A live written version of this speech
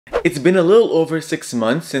It's been a little over 6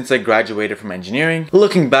 months since I graduated from engineering.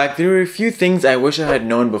 Looking back, there are a few things I wish I had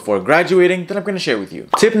known before graduating that I'm going to share with you.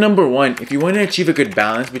 Tip number 1, if you want to achieve a good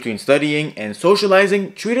balance between studying and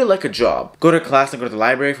socializing, treat it like a job. Go to class and go to the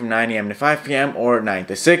library from 9 a.m. to 5 p.m. or 9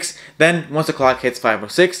 to 6. Then, once the clock hits 5 or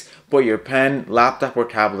 6, put your pen, laptop, or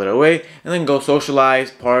tablet away, and then go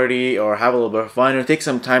socialize, party, or have a little bit of fun, or take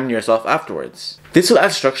some time to yourself afterwards. This will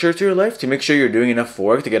add structure to your life to make sure you're doing enough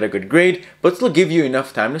work to get a good grade, but still give you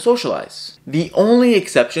enough time to socialize. The only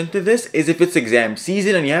exception to this is if it's exam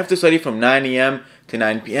season and you have to study from 9 a.m. to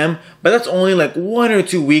 9 p.m., but that's only like 1 or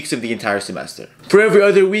 2 weeks of the entire semester. For every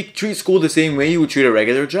other week, treat school the same way you would treat a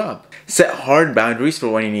regular job. Set hard boundaries for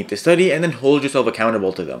when you need to study and then hold yourself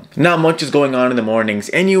accountable to them. Not much is going on in the mornings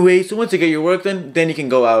anyway, so once you get your work done, then you can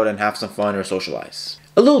go out and have some fun or socialize.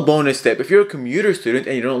 A little bonus tip, if you're a commuter student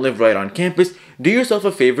and you don't live right on campus, do yourself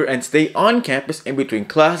a favor and stay on campus in between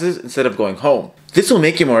classes instead of going home. This will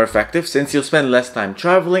make you more effective since you'll spend less time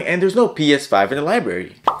traveling and there's no PS5 in the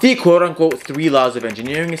library. The quote-unquote 3 laws of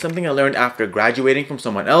engineering is something I learned after graduating from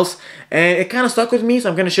someone else, and it kind of stuck with me, so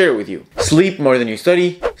I'm going to share it with you. Sleep more than you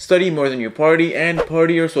study more than you party, and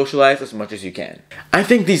party or socialize as much as you can. I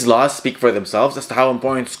think these laws speak for themselves as to how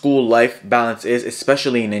important school life balance is,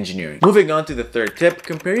 especially in engineering. Moving on to the third tip,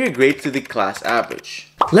 compare your grades to the class average.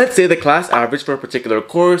 Let's say the class average for a particular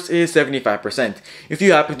course is 75%. If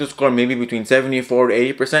you happen to score maybe between 74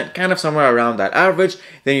 to 80%, kind of somewhere around that average,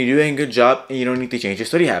 then you're doing a good job and you don't need to change your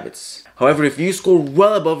study habits. However, if you score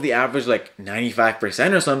well above the average, like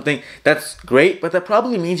 95% or something, that's great, but that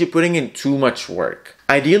probably means you're putting in too much work.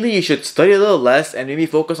 Ideally, you should study a little less and maybe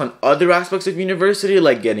focus on other aspects of university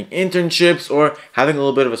like getting internships or having a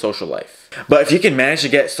little bit of a social life. But if you can manage to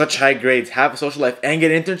get such high grades, have a social life, and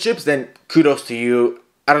get internships, then kudos to you.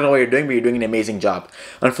 I don't know what you're doing, but you're doing an amazing job.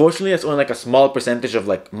 Unfortunately, that's only like a small percentage of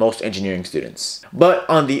like most engineering students. But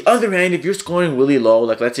on the other hand, if you're scoring really low,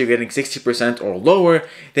 like let's say you're getting 60% or lower,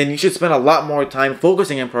 then you should spend a lot more time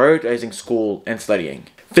focusing and prioritizing school and studying.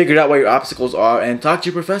 Figure out what your obstacles are and talk to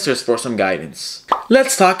your professors for some guidance.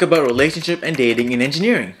 Let's talk about relationship and dating in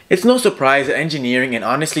engineering. It's no surprise that engineering and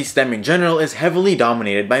honestly STEM in general is heavily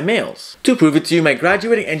dominated by males. To prove it to you, my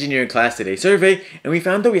graduating engineering class did a survey and we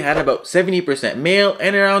found that we had about 70% male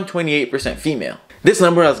and around 28% female. This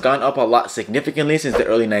number has gone up a lot significantly since the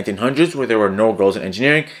early 1900s where there were no girls in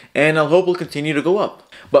engineering, and I hope will continue to go up.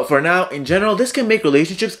 But for now, in general, this can make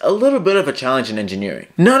relationships a little bit of a challenge in engineering.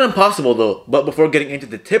 Not impossible though, but before getting into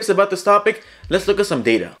the tips about this topic, let's look at some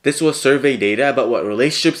data. This was survey data about what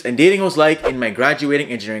relationships and dating was like in my graduating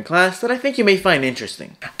engineering class that I think you may find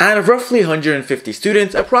interesting. Out of roughly 150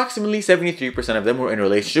 students, approximately 73% of them were in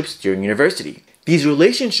relationships during university. These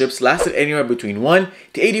relationships lasted anywhere between 1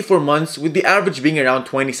 to 84 months, with the average being around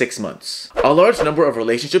 26 months. A large number of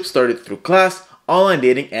relationships started through class, online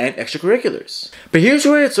dating, and extracurriculars. But here's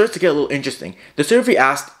where it starts to get a little interesting. The survey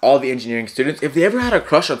asked all the engineering students if they ever had a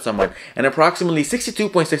crush on someone, and approximately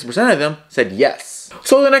 62.6% of them said yes.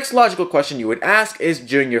 So the next logical question you would ask is,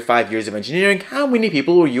 during your 5 years of engineering, how many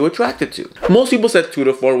people were you attracted to? Most people said 2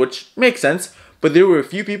 to 4, which makes sense, but there were a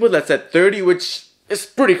few people that said 30, which is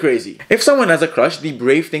pretty crazy. If someone has a crush, the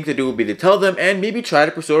brave thing to do would be to tell them and maybe try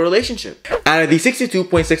to pursue a relationship. Out of the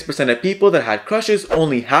 62.6% of people that had crushes,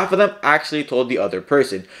 only half of them actually told the other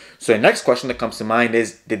person. So the next question that comes to mind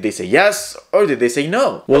is, did they say yes or did they say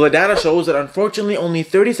no? Well, the data shows that unfortunately only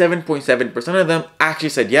 37.7% of them actually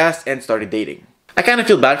said yes and started dating. I kind of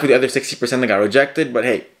feel bad for the other 60% that got rejected, but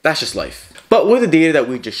hey, that's just life. But with the data that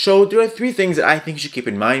we just showed, there are 3 things that I think you should keep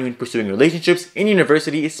in mind when pursuing relationships in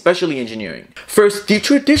university, especially engineering. First, the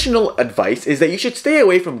traditional advice is that you should stay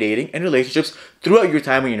away from dating and relationships throughout your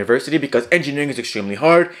time in university because engineering is extremely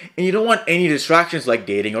hard and you don't want any distractions like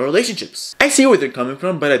dating or relationships. I see where they're coming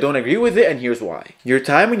from, but I don't agree with it, and here's why. Your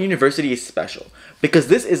time in university is special because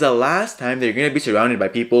this is the last time that you're going to be surrounded by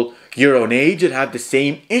people your own age that have the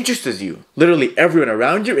same interests as you. Literally everyone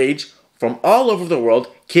around your age from all over the world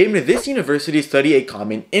came to this university to study a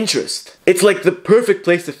common interest. It's like the perfect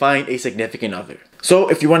place to find a significant other. So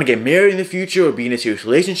if you want to get married in the future or be in a serious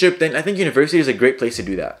relationship, then I think university is a great place to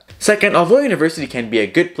do that. Second, although university can be a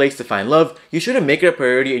good place to find love, you shouldn't make it a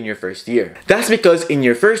priority in your first year. That's because in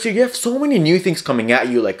your first year, you have so many new things coming at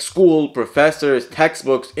you like school, professors,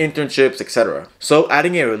 textbooks, internships, etc. So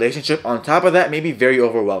adding a relationship on top of that may be very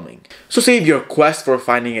overwhelming. So save your quest for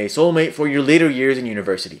finding a soulmate for your later years in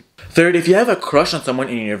university. Third, if you have a crush on someone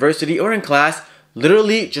in university or in class,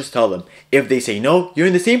 literally just tell them. If they say no, you're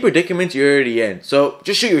in the same predicament you're already in, so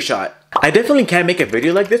just shoot your shot. I definitely can't make a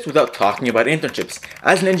video like this without talking about internships.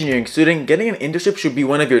 As an engineering student, getting an internship should be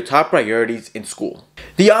one of your top priorities in school.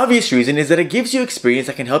 The obvious reason is that it gives you experience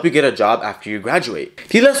that can help you get a job after you graduate.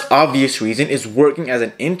 The less obvious reason is working as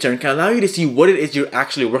an intern can allow you to see what it is you're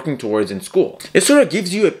actually working towards in school. It sort of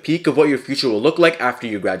gives you a peek of what your future will look like after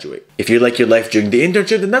you graduate. If you like your life during the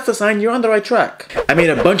internship, then that's a sign you're on the right track. I made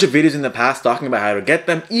a bunch of videos in the past talking about how to get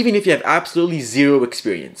them, even if you have absolutely zero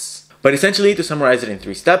experience. But essentially, to summarize it in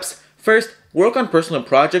 3 steps, first, work on personal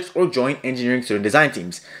projects or join engineering student design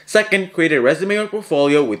teams. Second, create a resume or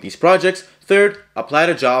portfolio with these projects. Third, apply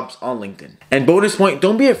to jobs on LinkedIn. And bonus point,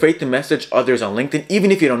 don't be afraid to message others on LinkedIn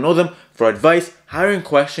even if you don't know them for advice, hiring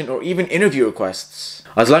question, or even interview requests.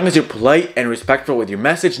 As long as you're polite and respectful with your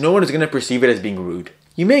message, no one is going to perceive it as being rude.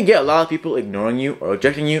 You may get a lot of people ignoring you or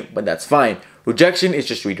rejecting you, but that's fine. Rejection is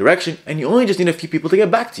just redirection, and you only just need a few people to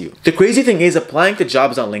get back to you. The crazy thing is, applying to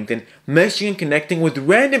jobs on LinkedIn, messaging and connecting with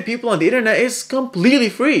random people on the internet is completely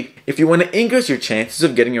free. If you want to increase your chances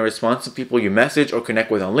of getting a response to people you message or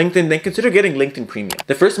connect with on LinkedIn, then consider getting LinkedIn Premium.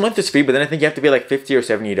 The first month is free, but then I think you have to pay like $50 or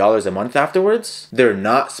 $70 a month afterwards. They're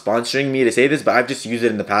not sponsoring me to say this, but I've just used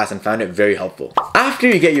it in the past and found it very helpful. After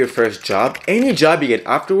you get your first job, any job you get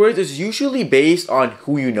afterwards is usually based on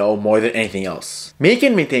who you know more than anything else. Make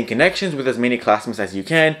and maintain connections with as many classmates as you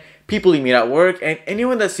can, people you meet at work, and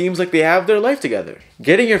anyone that seems like they have their life together.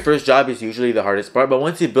 Getting your first job is usually the hardest part, but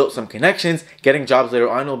once you've built some connections, getting jobs later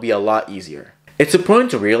on will be a lot easier. It's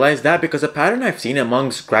important to realize that because a pattern I've seen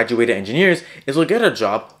amongst graduated engineers is they'll get a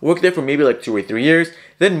job, work there for maybe like 2 or 3 years,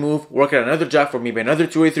 then move, work at another job for maybe another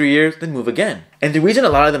 2 or 3 years, then move again. And the reason a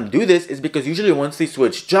lot of them do this is because usually once they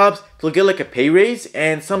switch jobs, they'll get like a pay raise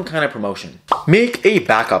and some kind of promotion. Make a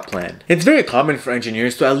backup plan. It's very common for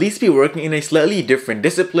engineers to at least be working in a slightly different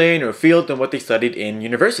discipline or field than what they studied in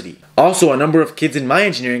university. Also, a number of kids in my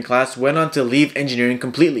engineering class went on to leave engineering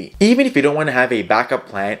completely. Even if you don't want to have a backup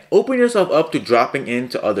plan, open yourself up to dropping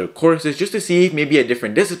into other courses just to see if maybe a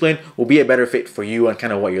different discipline will be a better fit for you and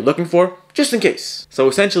kind of what you're looking for, just in case. So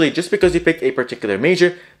essentially, just because you picked a particular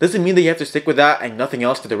major doesn't mean that you have to stick with that and nothing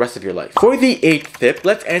else for the rest of your life. For the 8th tip,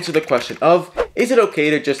 let's answer the question of, is it okay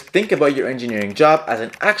to just think about your engineering job as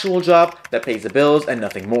an actual job that pays the bills and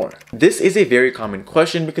nothing more? This is a very common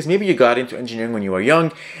question because maybe you got into engineering when you were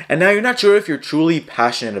young and now you're not sure if you're truly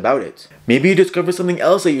passionate about it. Maybe you discover something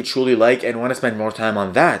else that you truly like and want to spend more time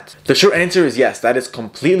on that. The short answer is yes, that is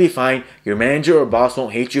completely fine. Your manager or boss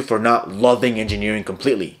won't hate you for not loving engineering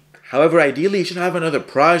completely. However, ideally, you should have another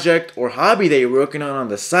project or hobby that you're working on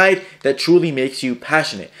the side that truly makes you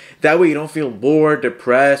passionate. That way you don't feel bored,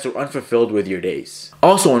 depressed, or unfulfilled with your days.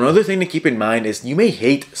 Also, another thing to keep in mind is you may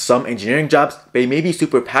hate some engineering jobs, but you may be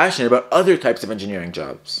super passionate about other types of engineering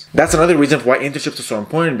jobs. That's another reason why internships are so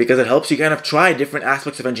important, because it helps you kind of try different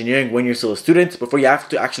aspects of engineering when you're still a student before you have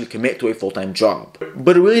to actually commit to a full-time job.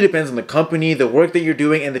 But it really depends on the company, the work that you're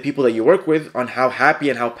doing, and the people that you work with on how happy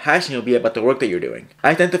and how passionate you'll be about the work that you're doing.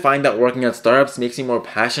 I tend to find that working at startups makes me more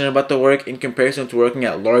passionate about the work in comparison to working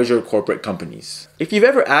at larger corporate companies. If you've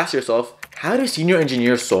ever asked yourself, how do senior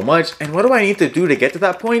engineers so much and what do I need to do to get to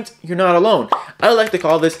that point? You're not alone. I like to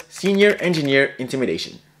call this senior engineer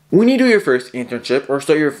intimidation. When you do your first internship or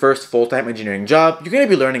start your first full-time engineering job, you're going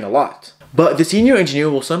to be learning a lot. But the senior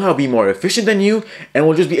engineer will somehow be more efficient than you and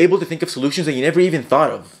will just be able to think of solutions that you never even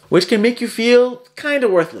thought of, which can make you feel kind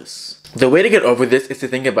of worthless. The way to get over this is to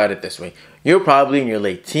think about it this way. You're probably in your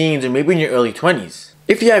late teens or maybe in your early 20s.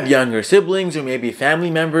 If you have younger siblings or maybe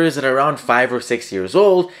family members that are around 5 or 6 years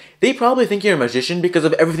old, they probably think you're a magician because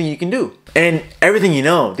of everything you can do. And everything you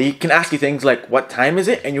know, they can ask you things like, what time is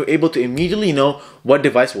it? And you're able to immediately know what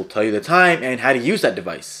device will tell you the time and how to use that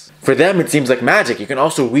device. For them, it seems like magic. You can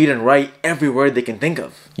also read and write every word they can think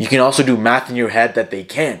of. You can also do math in your head that they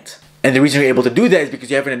can't. And the reason you're able to do that is because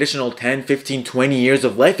you have an additional 10, 15, 20 years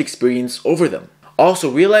of life experience over them.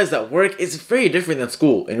 Also, realize that work is very different than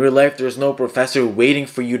school. In real life, there's no professor waiting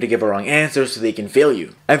for you to give a wrong answer so they can fail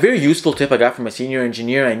you. A very useful tip I got from a senior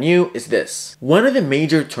engineer I knew is this. One of the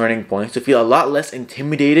major turning points to feel a lot less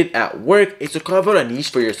intimidated at work is to carve out a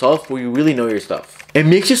niche for yourself where you really know your stuff. It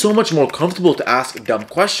makes you so much more comfortable to ask dumb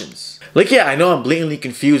questions. Like, yeah, I know I'm blatantly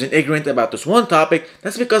confused and ignorant about this one topic.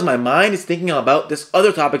 That's because my mind is thinking about this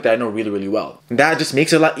other topic that I know really, really well. And that just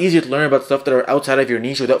makes it a lot easier to learn about stuff that are outside of your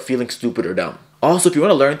niche without feeling stupid or dumb. Also, if you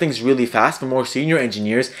want to learn things really fast from more senior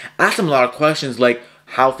engineers, ask them a lot of questions like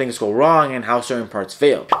how things go wrong and how certain parts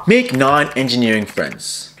fail. Make non-engineering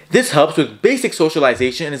friends. This helps with basic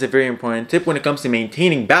socialization and is a very important tip when it comes to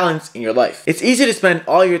maintaining balance in your life. It's easy to spend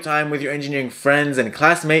all your time with your engineering friends and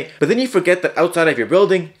classmates, but then you forget that outside of your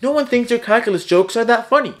building, no one thinks your calculus jokes are that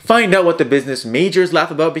funny. Find out what the business majors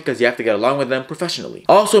laugh about because you have to get along with them professionally.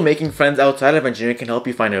 Also, making friends outside of engineering can help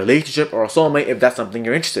you find a relationship or a soulmate if that's something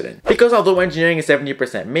you're interested in. Because although engineering is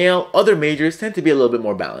 70% male, other majors tend to be a little bit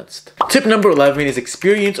more balanced. Tip number 11 is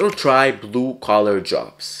experience or try blue-collar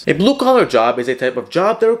jobs. A blue-collar job is a type of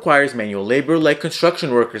job that requires manual labor, like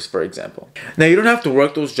construction workers, for example. Now, you don't have to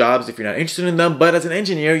work those jobs if you're not interested in them, but as an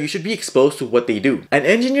engineer, you should be exposed to what they do. An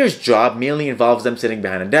engineer's job mainly involves them sitting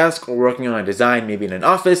behind a desk or working on a design, maybe in an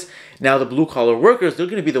office. Now, the blue-collar workers, they're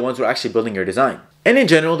going to be the ones who are actually building your design. And in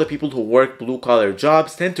general, the people who work blue-collar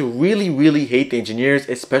jobs tend to really hate the engineers,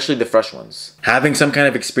 especially the fresh ones. Having some kind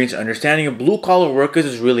of experience and understanding of blue-collar workers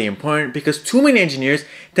is really important because too many engineers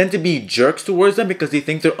tend to be jerks towards them because they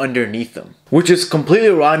think they're underneath them. Which is completely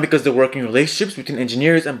wrong because the working relationships between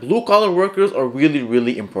engineers and blue-collar workers are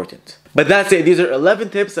really important. But that's it. These are 11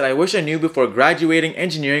 tips that I wish I knew before graduating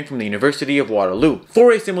engineering from the University of Waterloo.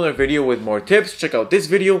 For a similar video with more tips, check out this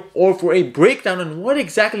video, or for a breakdown on what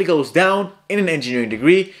exactly goes down in an engineering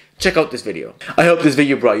degree, check out this video. I hope this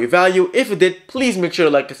video brought you value. If it did, please make sure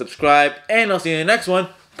to like and subscribe, and I'll see you in the next one.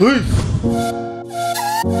 Peace!